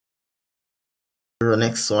Your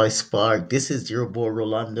next Soy Spark. This is your boy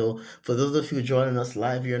Rolando. For those of you joining us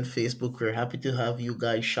live here on Facebook, we're happy to have you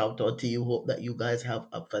guys. Shout out to you. Hope that you guys have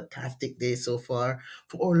a fantastic day so far.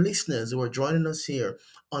 For our listeners who are joining us here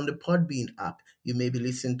on the Podbean app, you may be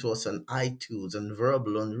listening to us on iTunes and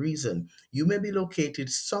Verbal on Reason. You may be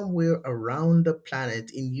located somewhere around the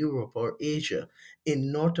planet in Europe or Asia,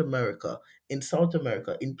 in North America, in South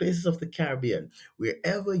America, in places of the Caribbean.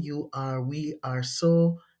 Wherever you are, we are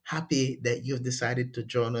so happy that you've decided to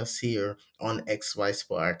join us here on XY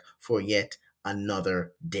Spark for yet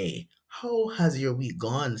another day. How has your week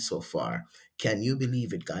gone so far? Can you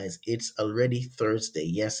believe it, guys? It's already Thursday.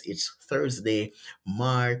 Yes, it's Thursday,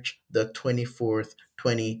 March the 24th,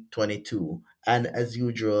 2022. And as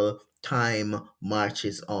usual, time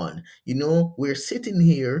marches on. We're sitting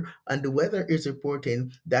here and the weather is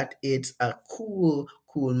reporting that it's a cool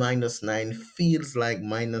 -9, feels like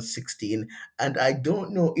 -16, and I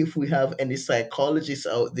don't know if we have any psychologists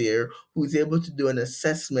out there who's able to do an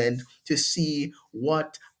assessment to see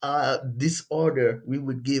what disorder we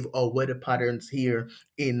would give our weather patterns here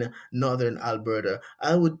in northern Alberta.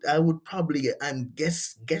 I would probably I'm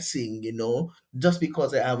guessing, just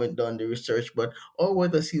because I haven't done the research, but our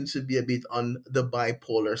weather seems to be a bit on the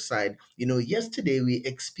bipolar side. Yesterday we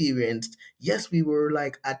experienced, yes, we were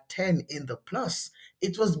like at 10 in the plus.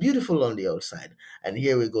 It was beautiful on the outside. And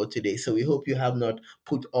here we go today. So we hope you have not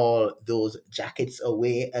put all those jackets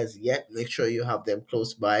away as yet. Make sure you have them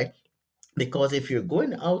close by, because if you're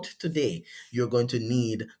going out today, you're going to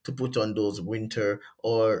need to put on those winter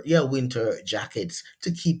jackets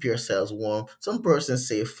to keep yourselves warm. Some persons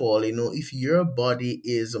say fall. If your body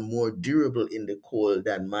is more durable in the cold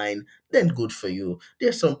than mine, then good for you.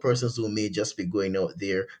 There's some persons who may just be going out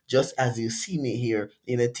there just as you see me here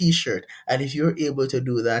in a t-shirt, and if you're able to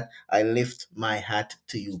do that, I lift my hat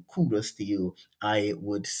to you. Kudos to you, I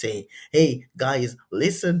would say. Hey guys,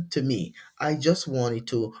 listen to me. I just wanted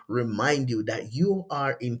to remind you that you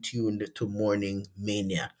are in tune to Morning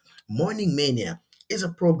Mania. Morning Mania is a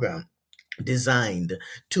program designed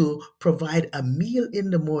to provide a meal in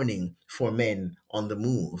the morning for men on the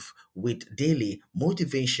move with daily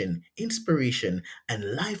motivation, inspiration,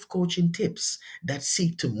 and life coaching tips that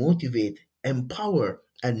seek to motivate, empower,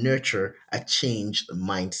 and nurture a changed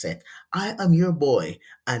mindset. I am your boy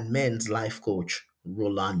and men's life coach,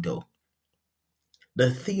 Rolando.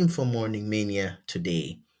 The theme for Morning Mania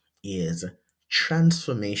today is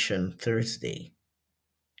Transformation Thursday.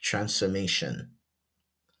 Transformation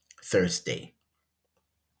Thursday.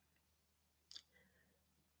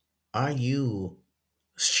 Are you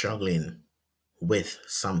struggling with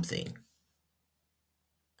something?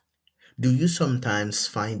 Do you sometimes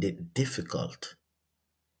find it difficult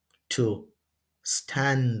to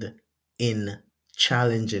stand in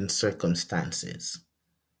challenging circumstances?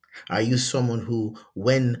 Are you someone who,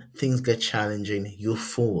 when things get challenging, you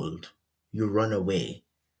fold, you run away,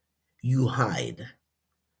 you hide?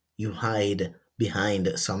 You hide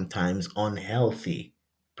behind sometimes unhealthy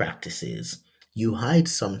practices. You hide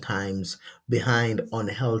sometimes behind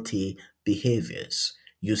unhealthy behaviors.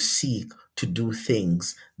 You seek to do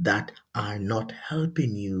things that are not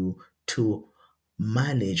helping you to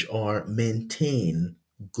manage or maintain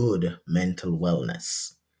good mental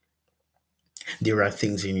wellness. There are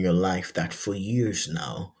things in your life that for years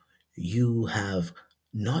now you have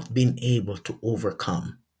not been able to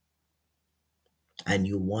overcome, and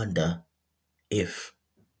you wonder if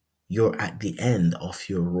you're at the end of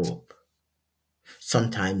your rope.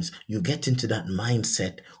 Sometimes you get into that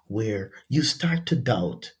mindset where you start to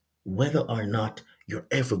doubt whether or not you're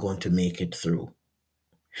ever going to make it through.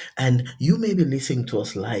 And you may be listening to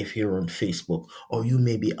us live here on Facebook, or you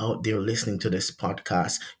may be out there listening to this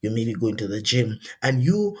podcast. You may be going to the gym, and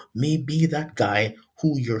you may be that guy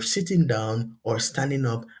who you're sitting down or standing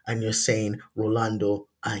up and you're saying, Rolando,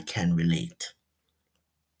 I can relate.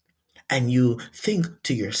 And you think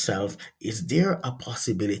to yourself, is there a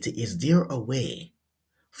possibility? Is there a way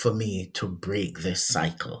for me to break this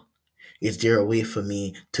cycle? Is there a way for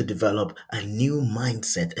me to develop a new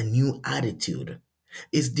mindset, a new attitude?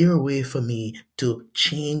 Is there a way for me to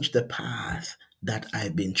change the path that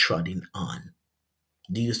I've been trotting on?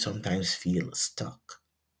 Do you sometimes feel stuck?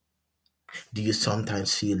 Do you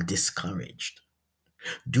sometimes feel discouraged?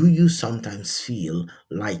 Do you sometimes feel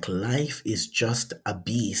like life is just a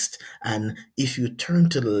beast, and if you turn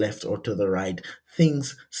to the left or to the right,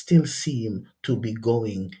 things still seem to be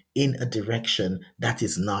going in a direction that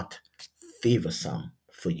is not favorsome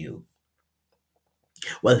for you?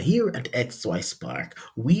 Well, here at XY Spark,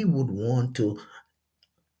 we would want to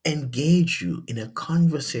engage you in a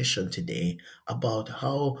conversation today about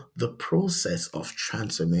how the process of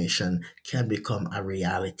transformation can become a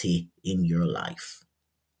reality in your life.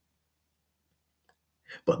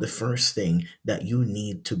 But the first thing that you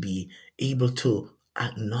need to be able to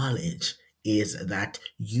acknowledge is that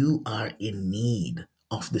you are in need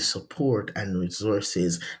of the support and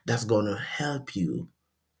resources that's going to help you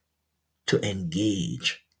to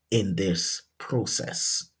engage in this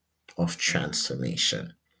process of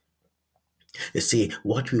transformation. You see,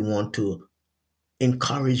 what we want to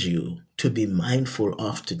encourage you to be mindful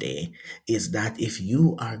of today is that if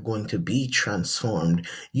you are going to be transformed,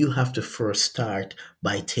 you have to first start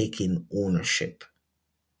by taking ownership.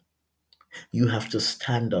 You have to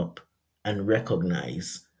stand up and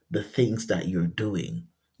recognize the things that you're doing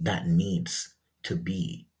that needs to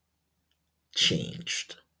be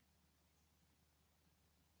changed.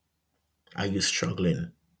 Are you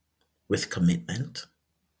struggling with commitment?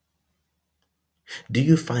 Do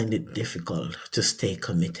you find it difficult to stay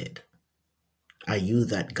committed? Are you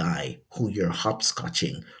that guy who you're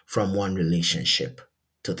hopscotching from one relationship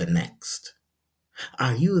to the next?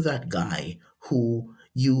 Are you that guy who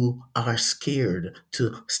you are scared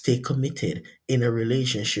to stay committed in a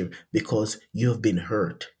relationship because you've been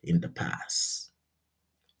hurt in the past?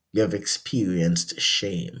 You have experienced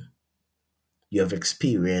shame. You have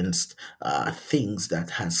experienced things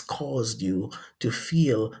that has caused you to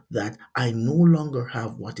feel that I no longer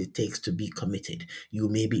have what it takes to be committed. You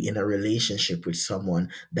may be in a relationship with someone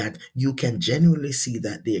that you can genuinely see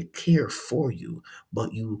that they care for you,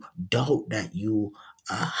 but you doubt that you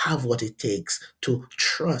have what it takes to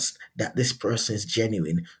trust that this person is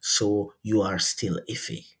genuine, so you are still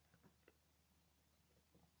iffy.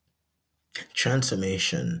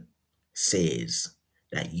 Transformation says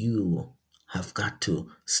that you have got to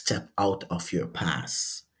step out of your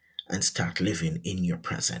past and start living in your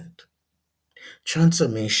present.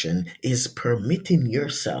 Transformation is permitting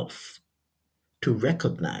yourself to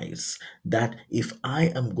recognize that if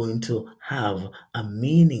I am going to have a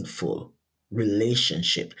meaningful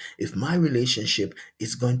relationship, if my relationship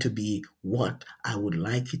is going to be what I would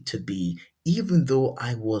like it to be, even though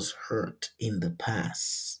I was hurt in the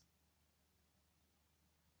past,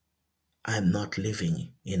 I'm not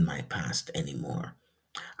living in my past anymore.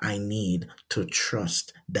 I need to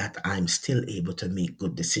trust that I'm still able to make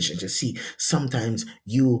good decisions. You see, sometimes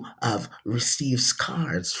you have received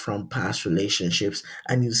scars from past relationships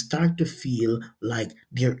and you start to feel like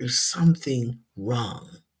there is something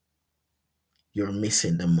wrong. You're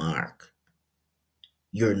missing the mark.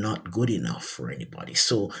 You're not good enough for anybody.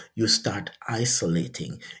 So you start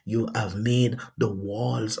isolating. You have made the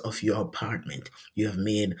walls of your apartment, you have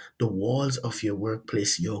made the walls of your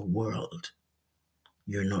workplace your world.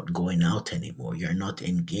 You're not going out anymore. You're not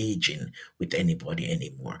engaging with anybody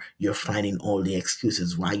anymore. You're finding all the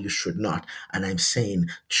excuses why you should not. And I'm saying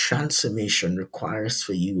transformation requires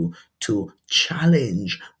for you to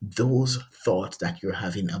challenge those thoughts that you're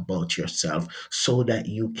having about yourself so that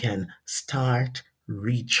you can start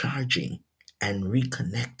recharging and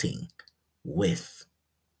reconnecting with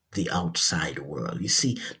the outside world. You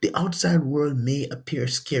see, the outside world may appear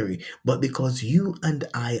scary, but because you and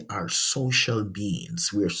I are social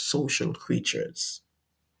beings, we're social creatures,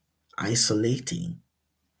 isolating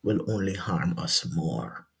will only harm us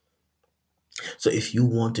more. So, if you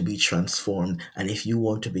want to be transformed and if you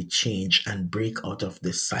want to be changed and break out of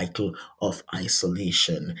this cycle of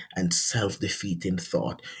isolation and self defeating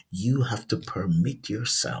thought, you have to permit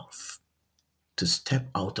yourself to step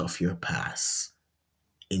out of your past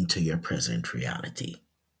into your present reality.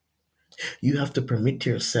 You have to permit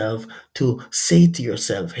yourself to say to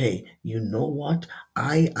yourself, hey, you know what?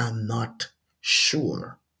 I am not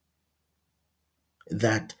sure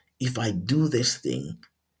that if I do this thing,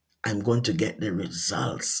 I'm going to get the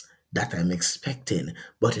results that I'm expecting.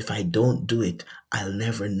 But if I don't do it, I'll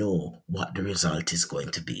never know what the result is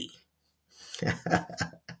going to be.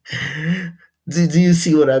 Do you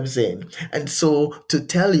see what I'm saying? And so to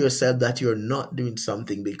tell yourself that you're not doing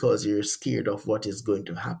something because you're scared of what is going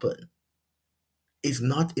to happen is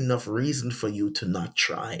not enough reason for you to not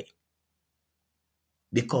try.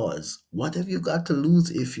 Because what have you got to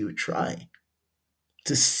lose if you try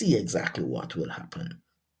to see exactly what will happen?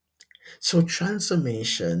 So,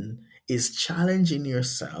 transformation is challenging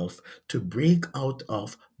yourself to break out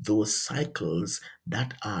of those cycles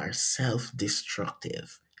that are self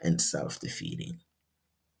destructive and self defeating.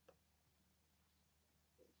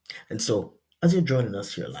 And so, as you're joining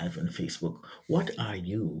us here live on Facebook, what are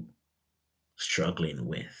you struggling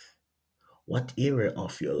with? What area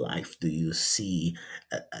of your life do you see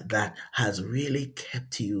that has really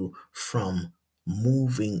kept you from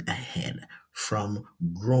moving ahead, from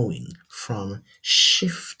growing, from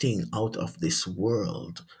shifting out of this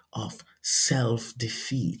world of self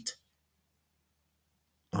defeat,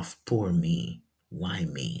 of poor me, why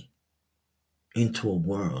me, into a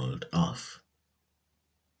world of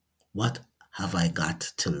what have I got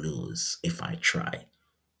to lose if I try?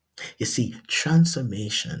 You see,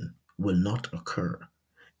 transformation will not occur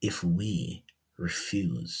if we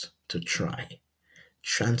refuse to try.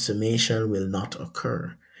 Transformation will not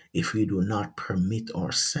occur if we do not permit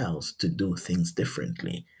ourselves to do things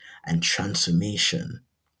differently. And transformation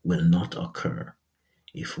will not occur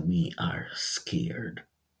if we are scared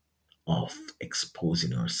of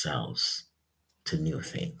exposing ourselves to new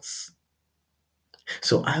things.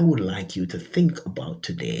 So I would like you to think about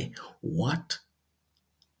today, what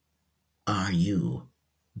are you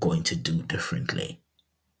going to do differently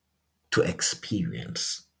to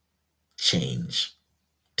experience change,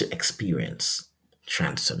 to experience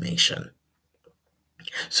transformation?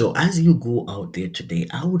 So, as you go out there today,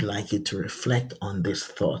 I would like you to reflect on this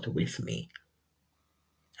thought with me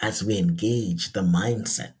as we engage the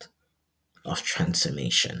mindset of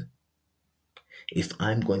transformation. If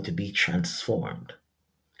I'm going to be transformed,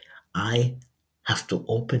 I have to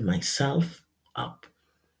open myself up.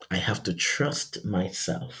 I have to trust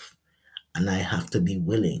myself, and I have to be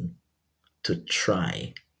willing to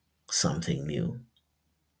try something new.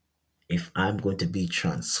 If I'm going to be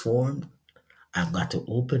transformed, I've got to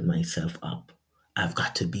open myself up. I've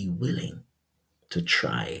got to be willing to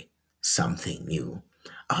try something new.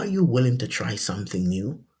 Are you willing to try something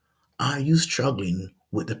new? Are you struggling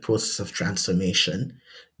with the process of transformation?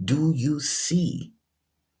 Do you see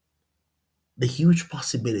the huge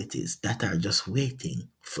possibilities that are just waiting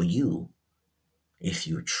for you if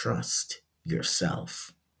you trust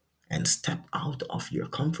yourself and step out of your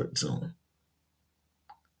comfort zone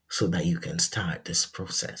so that you can start this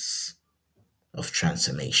process of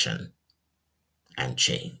transformation and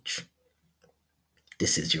change?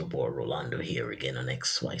 This is your boy Rolando here again on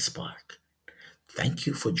XY Spark. Thank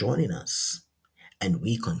you for joining us, and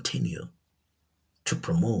we continue to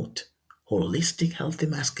promote holistic healthy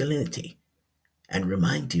masculinity and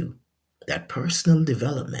remind you that personal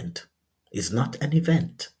development is not an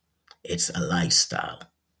event, it's a lifestyle.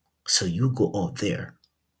 So you go out there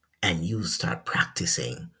and you start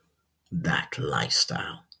practicing that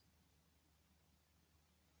lifestyle.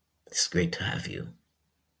 It's great to have you,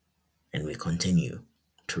 and we continue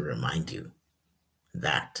to remind you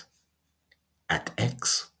that at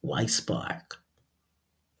XY Spark,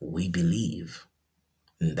 we believe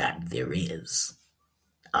that there is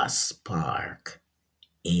a spark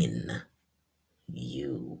in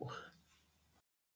you.